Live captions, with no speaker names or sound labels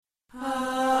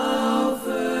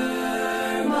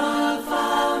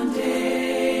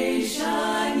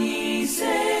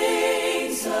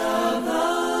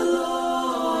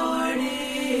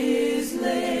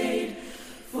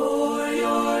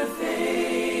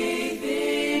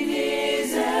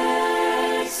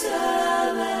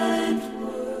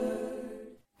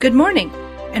Good morning,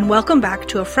 and welcome back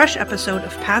to a fresh episode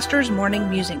of Pastor's Morning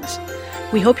Musings.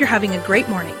 We hope you're having a great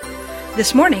morning.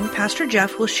 This morning, Pastor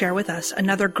Jeff will share with us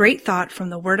another great thought from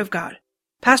the Word of God.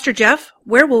 Pastor Jeff,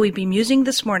 where will we be musing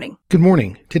this morning? Good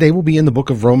morning. Today we'll be in the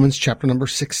book of Romans, chapter number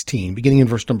 16, beginning in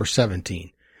verse number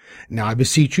 17. Now I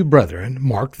beseech you, brethren,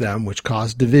 mark them which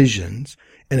cause divisions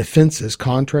and offenses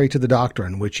contrary to the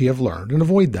doctrine which ye have learned, and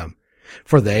avoid them.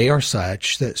 For they are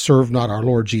such that serve not our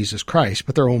Lord Jesus Christ,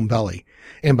 but their own belly,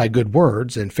 and by good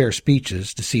words and fair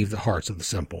speeches deceive the hearts of the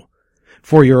simple.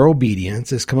 For your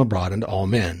obedience is come abroad unto all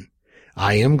men.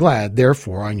 I am glad,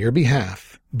 therefore, on your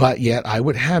behalf, but yet I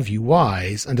would have you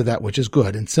wise unto that which is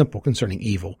good and simple concerning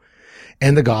evil.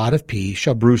 And the God of peace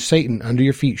shall bruise Satan under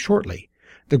your feet shortly.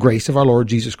 The grace of our Lord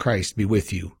Jesus Christ be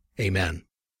with you. Amen.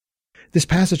 This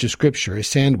passage of Scripture is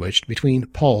sandwiched between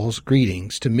Paul's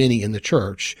greetings to many in the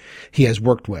church he has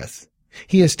worked with.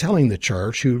 He is telling the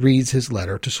church who reads his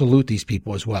letter to salute these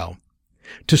people as well.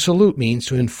 To salute means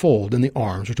to enfold in the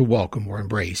arms or to welcome or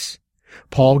embrace.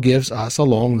 Paul gives us a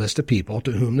long list of people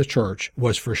to whom the church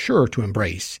was for sure to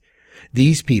embrace.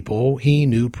 These people he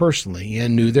knew personally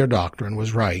and knew their doctrine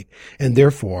was right, and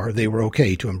therefore they were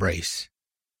okay to embrace.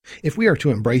 If we are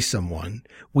to embrace someone,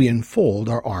 we enfold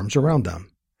our arms around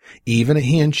them. Even a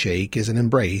handshake is an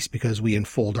embrace because we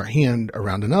enfold our hand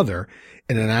around another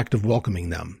in an act of welcoming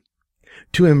them.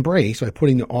 To embrace by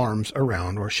putting the arms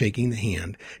around or shaking the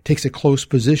hand takes a close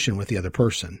position with the other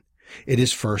person. It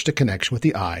is first a connection with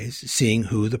the eyes, seeing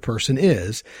who the person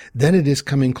is, then it is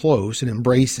coming close and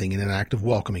embracing in an act of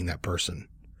welcoming that person.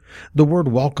 The word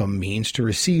welcome means to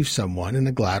receive someone in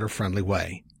a glad or friendly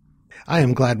way. I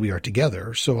am glad we are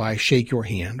together, so I shake your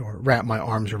hand or wrap my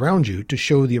arms around you to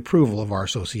show the approval of our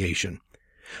association.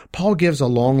 Paul gives a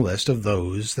long list of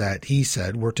those that he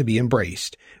said were to be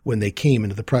embraced when they came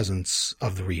into the presence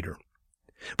of the reader.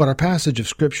 But our passage of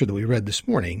Scripture that we read this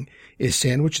morning is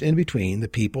sandwiched in between the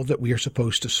people that we are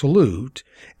supposed to salute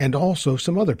and also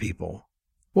some other people.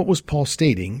 What was Paul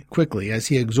stating quickly as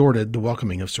he exhorted the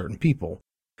welcoming of certain people?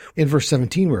 In verse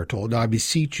 17 we are told, Now I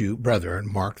beseech you, brethren,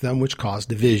 mark them which cause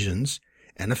divisions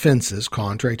and offenses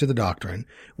contrary to the doctrine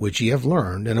which ye have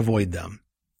learned, and avoid them.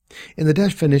 In the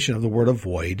definition of the word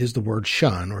avoid is the word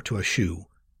shun or to eschew.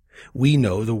 We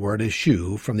know the word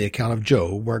eschew from the account of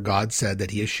Job, where God said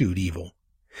that he eschewed evil.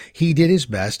 He did his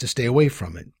best to stay away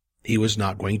from it. He was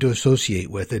not going to associate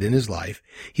with it in his life.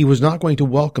 He was not going to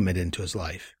welcome it into his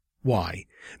life. Why?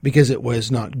 Because it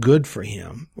was not good for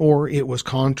him, or it was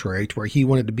contrary to where he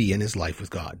wanted to be in his life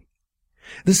with God.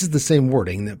 This is the same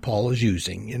wording that Paul is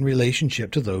using in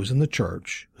relationship to those in the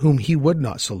church whom he would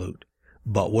not salute,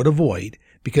 but would avoid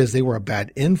because they were a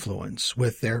bad influence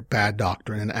with their bad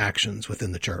doctrine and actions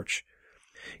within the church.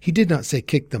 He did not say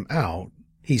kick them out,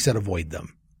 he said avoid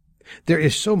them. There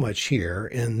is so much here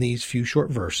in these few short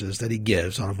verses that he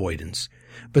gives on avoidance,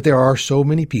 but there are so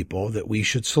many people that we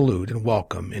should salute and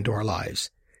welcome into our lives,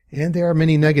 and there are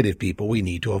many negative people we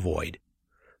need to avoid.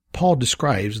 Paul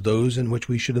describes those in which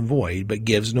we should avoid, but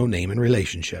gives no name and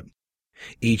relationship.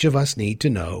 Each of us need to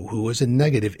know who is a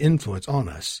negative influence on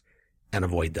us and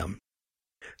avoid them.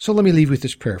 So let me leave you with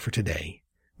this prayer for today.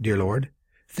 Dear Lord,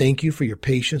 thank you for your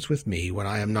patience with me when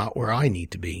I am not where I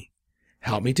need to be.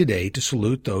 Help me today to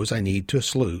salute those I need to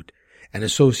salute and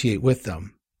associate with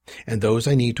them, and those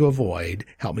I need to avoid,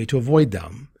 help me to avoid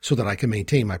them so that I can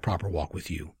maintain my proper walk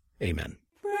with you. Amen.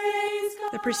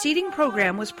 The preceding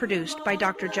program was produced by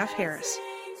Dr. Jeff Harris,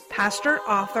 pastor,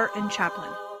 author, and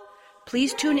chaplain.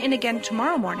 Please tune in again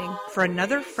tomorrow morning for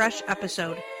another fresh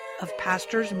episode of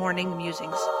Pastor's Morning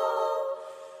Musings.